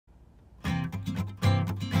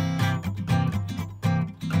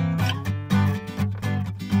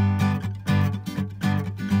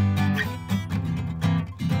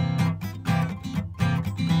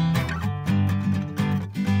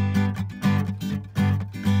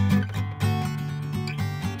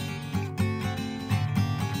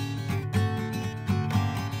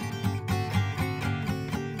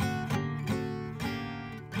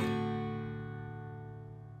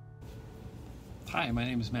Hi, my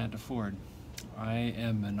name is Matt DeFord. I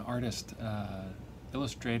am an artist,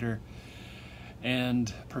 illustrator,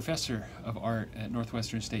 and professor of art at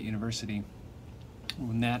Northwestern State University,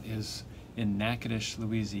 and that is in Natchitoches,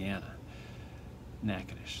 Louisiana.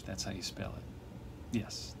 Natchitoches, that's how you spell it.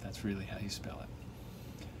 Yes, that's really how you spell it.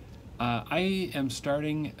 I am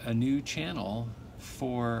starting a new channel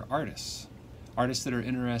for artists that are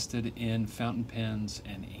interested in fountain pens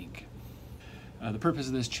and ink. The purpose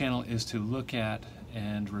of this channel is to look at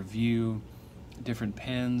and review different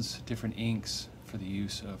pens, different inks for the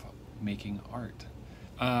use of making art.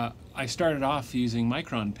 I started off using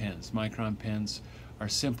micron pens. Micron pens are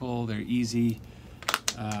simple, they're easy,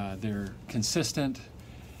 they're consistent,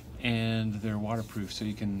 and they're waterproof, so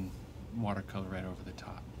you can watercolor right over the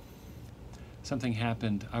top. Something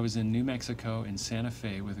happened. I was in New Mexico in Santa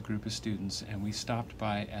Fe with a group of students, and we stopped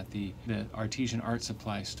by at the Artesian Art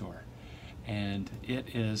Supply store. And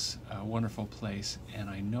it is a wonderful place, and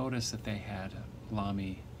I noticed that they had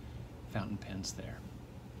Lamy fountain pens there.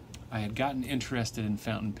 I had gotten interested in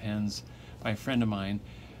fountain pens by a friend of mine,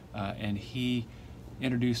 and he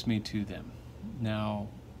introduced me to them. Now,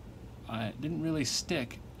 it didn't really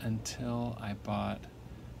stick until I bought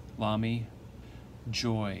Lamy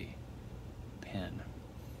Joy pen.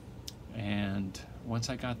 And once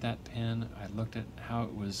I got that pen, I looked at how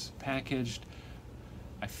it was packaged,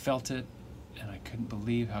 I felt it, and I couldn't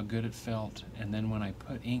believe how good it felt. And then when I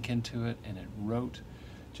put ink into it and it wrote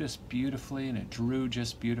just beautifully and it drew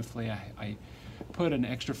just beautifully, I put an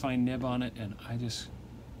extra fine nib on it, and I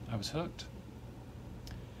was hooked.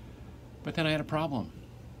 But then I had a problem.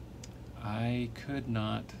 I could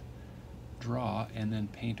not draw and then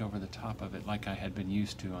paint over the top of it like I had been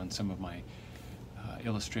used to on some of my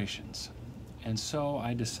illustrations. And so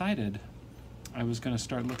I decided I was going to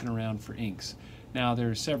start looking around for inks. Now, there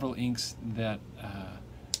are several inks that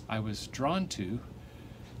I was drawn to.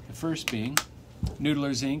 The first being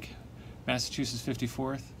Noodler's ink, Massachusetts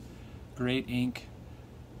 54th. Great ink,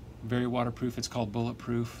 very waterproof. It's called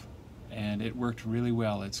Bulletproof, and it worked really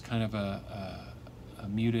well. It's kind of a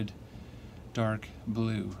muted dark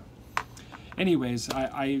blue. Anyways,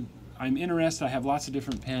 I'm interested. I have lots of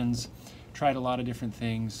different pens, tried a lot of different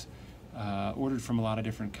things, ordered from a lot of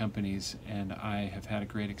different companies, and I have had a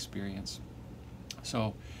great experience.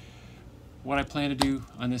 So what I plan to do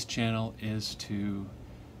on this channel is to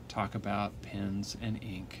talk about pens and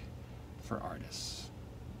ink for artists.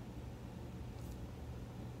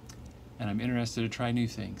 And I'm interested to try new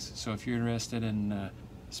things. So if you're interested in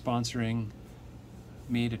sponsoring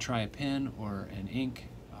me to try a pen or an ink,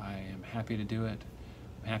 I am happy to do it.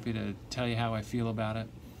 I'm happy to tell you how I feel about it.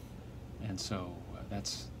 And so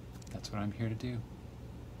that's what I'm here to do.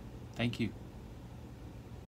 Thank you.